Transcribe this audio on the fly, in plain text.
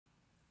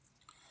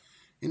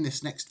In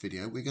this next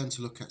video we're going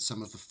to look at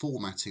some of the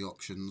formatting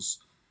options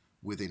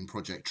within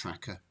Project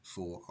Tracker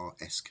for our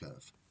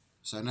S-curve.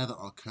 So now that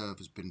our curve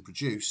has been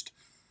produced,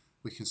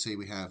 we can see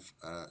we have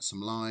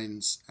some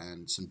lines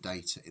and some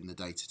data in the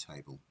data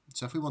table.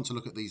 So if we want to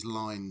look at these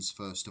lines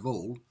first of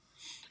all,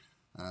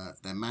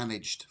 they're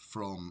managed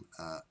from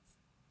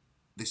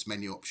this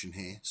menu option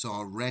here. So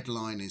our red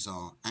line is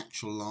our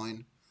actual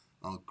line,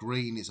 our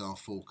green is our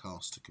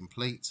forecast to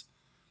complete,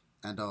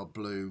 and our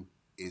blue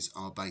is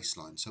our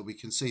baseline. So we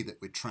can see that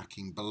we're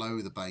tracking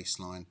below the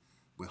baseline,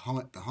 we're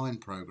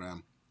behind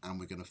program, and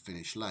we're going to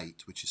finish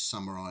late, which is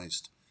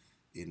summarized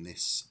in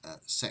this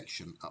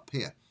section up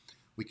here.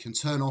 We can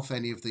turn off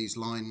any of these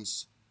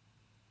lines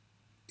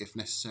if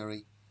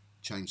necessary,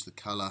 change the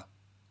color,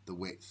 the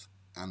width,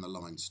 and the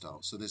line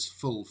style. So there's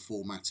full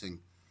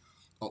formatting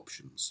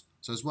options.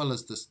 So as well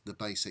as the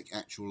basic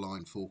actual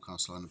line,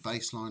 forecast line, and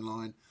baseline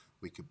line,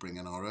 we could bring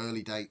in our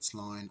early dates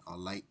line, our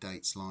late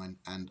dates line,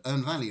 and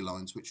earned value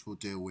lines, which we'll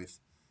deal with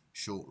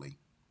shortly.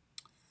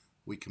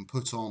 We can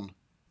put on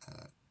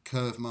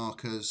curve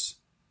markers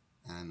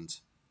and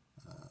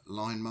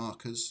line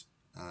markers,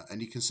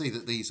 and you can see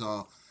that these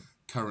are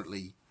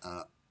currently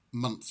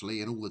monthly,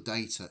 and all the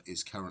data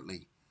is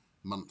currently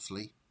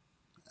monthly.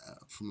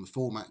 From the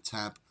Format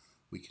tab,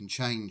 we can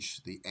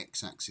change the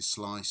x-axis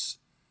slice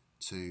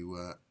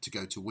to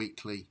go to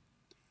weekly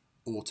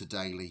or to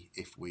daily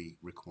if we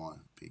require.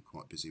 Be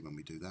quite busy when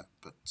we do that,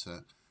 but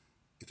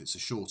if it's a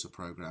shorter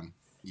program,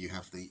 you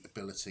have the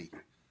ability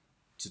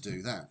to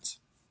do that.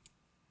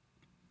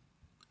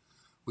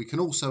 We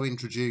can also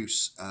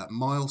introduce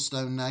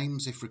milestone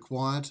names if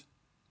required,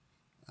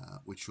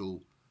 which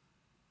will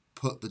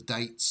put the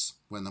dates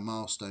when the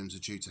milestones are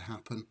due to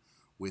happen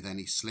with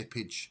any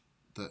slippage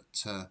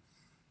that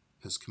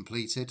has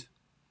completed.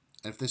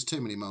 And if there's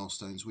too many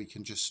milestones, we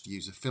can just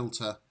use a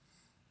filter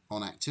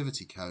on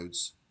activity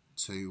codes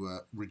to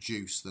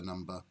reduce the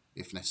number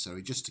if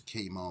necessary, just to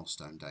key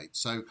milestone dates.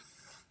 So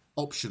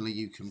optionally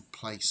you can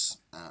place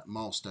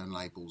milestone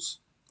labels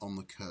on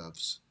the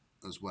curves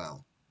as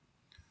well.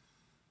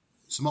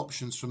 Some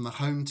options from the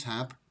Home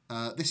tab.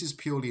 This is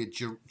purely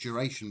a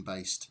duration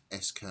based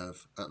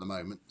S-curve at the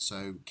moment,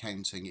 so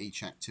counting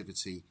each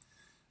activity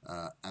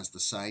as the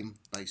same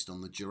based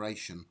on the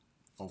duration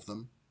of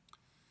them.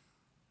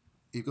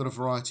 You've got a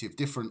variety of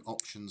different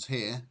options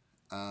here.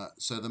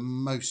 So the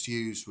most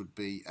used would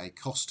be a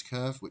cost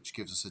curve, which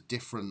gives us a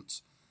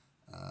different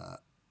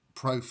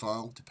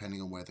profile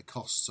depending on where the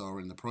costs are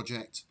in the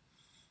project,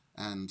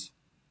 and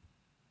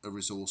a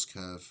resource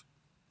curve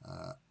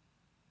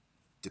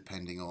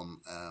depending on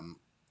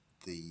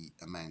the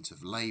amount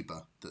of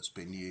labour that's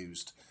been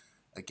used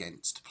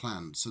against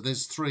plan. So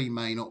there's three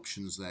main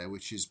options there,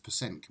 which is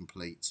percent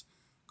complete,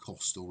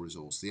 cost, or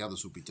resource. The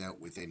others will be dealt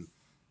with in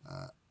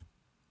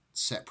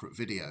separate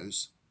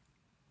videos.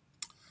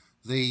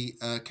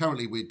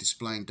 Currently we're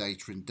displaying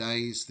data in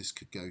days. This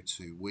could go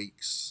to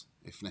weeks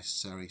if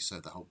necessary,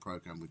 so the whole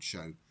program would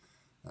show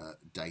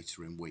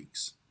data in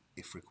weeks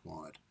if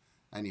required.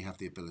 And you have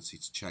the ability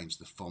to change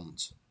the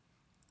font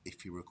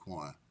if you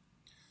require.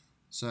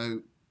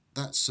 So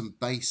that's some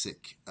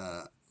basic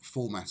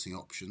formatting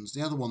options.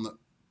 The other one that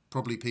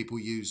probably people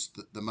use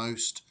the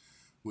most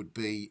would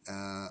be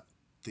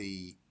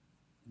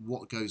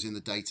what goes in the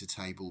data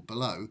table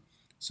below.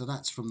 So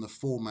that's from the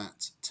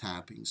Format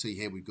tab. You can see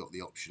here we've got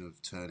the option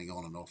of turning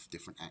on and off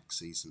different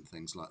axes and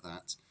things like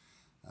that.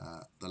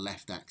 The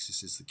left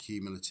axis is the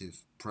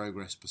cumulative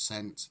progress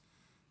percent.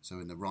 So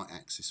in the right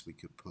axis we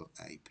could put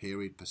a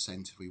period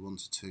percent if we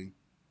wanted to.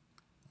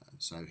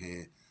 So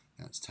here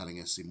it's telling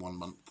us in 1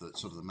 month that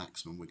sort of the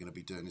maximum we're going to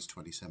be doing is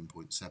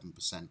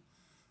 27.7%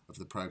 of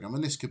the program.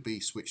 And this could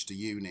be switched to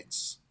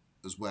units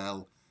as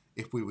well.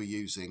 If we were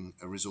using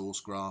a resource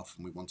graph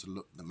and we want to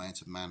look at the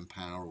amount of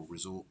manpower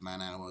or man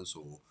hours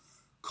or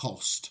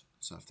cost,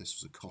 so if this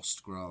was a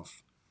cost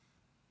graph,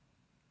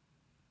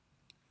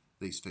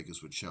 these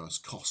figures would show us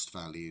cost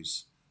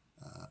values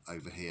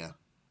over here,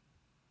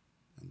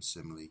 and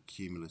similarly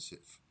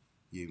cumulative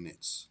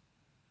units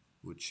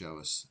would show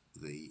us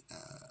the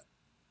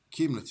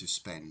cumulative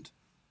spend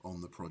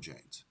on the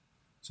project.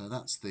 So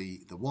that's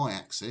the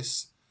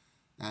y-axis,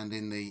 and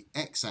in the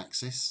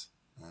x-axis,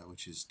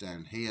 which is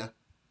down here,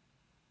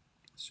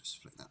 let's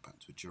just flick that back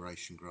to a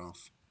duration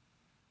graph.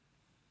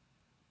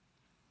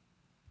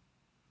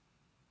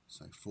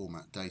 So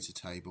format data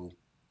table,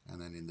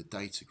 and then in the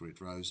data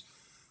grid rows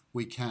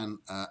we can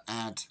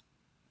add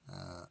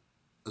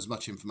as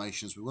much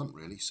information as we want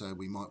really. So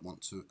we might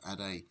want to add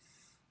a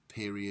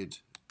period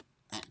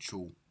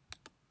actual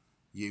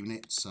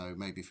unit. So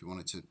maybe if we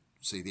wanted to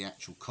see the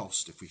actual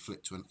cost, if we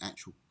flip to an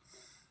actual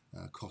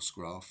cost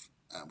graph,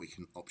 we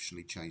can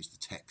optionally change the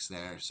text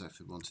there. So if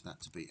we wanted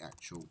that to be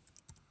actual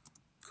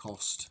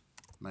cost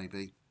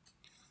maybe.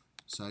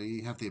 So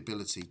you have the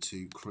ability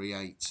to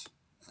create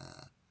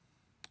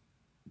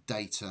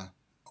data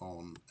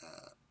on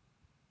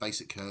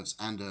basic curves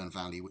and earned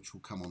value, which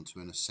we'll come on to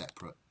in a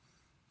separate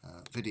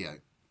video.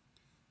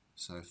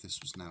 So if this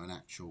was now an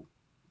actual,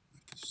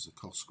 if this was a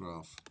cost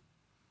graph,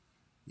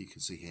 you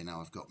can see here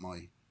now I've got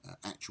my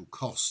actual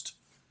cost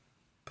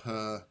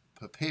per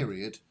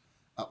period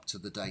up to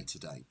the data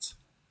date.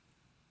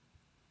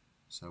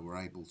 So we're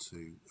able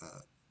to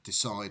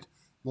decide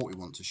what we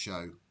want to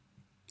show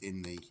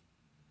in the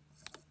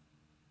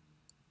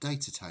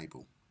data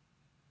table.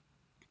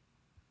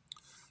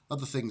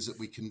 Other things that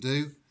we can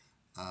do,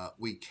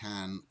 we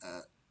can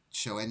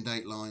show end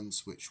date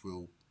lines, which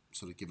will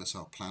sort of give us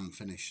our planned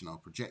finish and our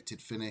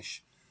projected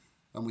finish,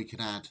 and we can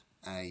add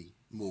a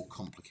more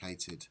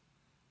complicated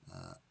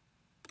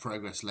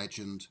progress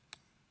legend,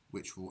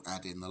 which will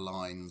add in the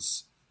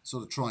lines,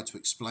 sort of try to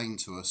explain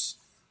to us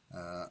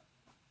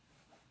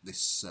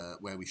this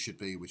where we should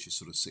be, which is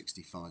sort of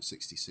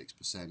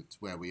 65-66%,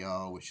 where we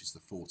are, which is the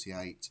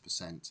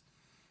 48%,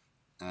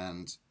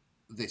 and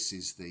this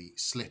is the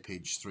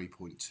slippage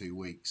 3.2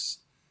 weeks.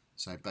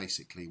 So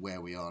basically where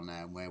we are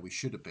now and where we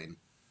should have been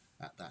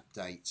at that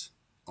date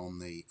on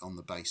the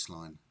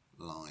baseline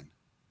line.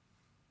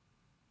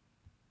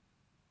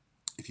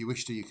 If you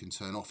wish to, you can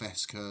turn off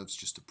S-curves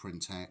just to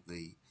print out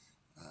the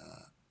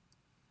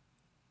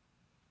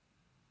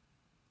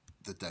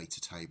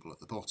data table at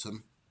the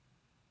bottom.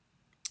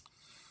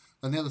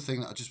 And the other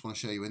thing that I just want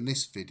to show you in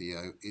this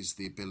video is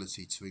the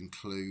ability to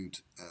include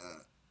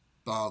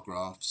bar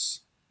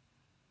graphs.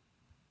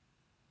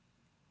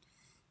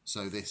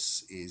 So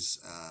this is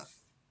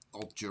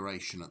of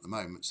duration at the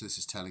moment, so this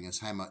is telling us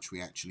how much we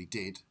actually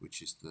did,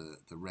 which is the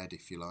red,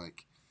 if you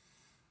like,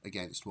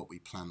 against what we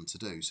plan to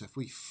do. So if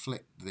we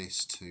flip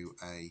this to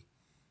a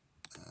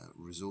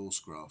resource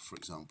graph, for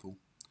example,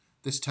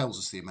 this tells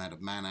us the amount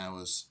of man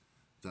hours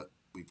that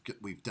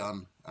we've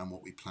done and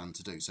what we plan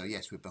to do. So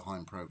yes, we're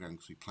behind program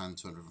because we planned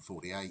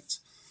 248,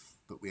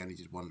 but we only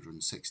did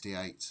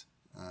 168.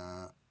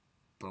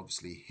 But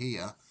obviously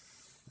here,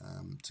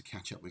 to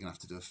catch up, we're going to have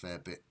to do a fair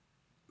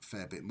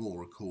bit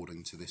more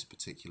according to this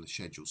particular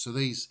schedule. So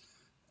these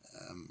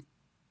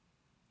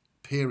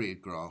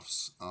period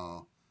graphs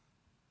are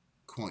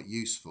quite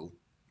useful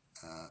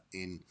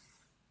in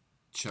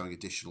showing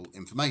additional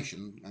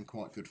information, and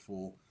quite good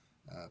for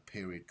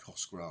period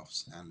cost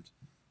graphs and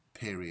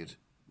period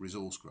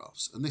resource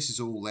graphs. And this is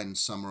all then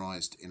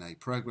summarized in a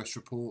progress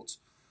report,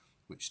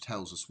 which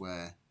tells us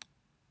where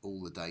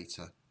all the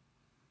data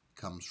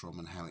comes from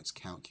and how it's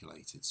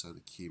calculated, so the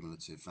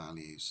cumulative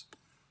values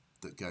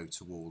that go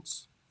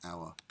towards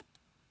our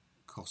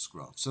cost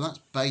graph. So that's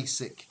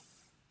basic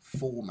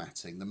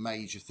formatting, the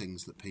major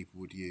things that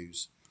people would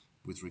use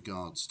with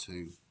regards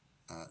to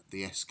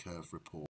the S-curve report.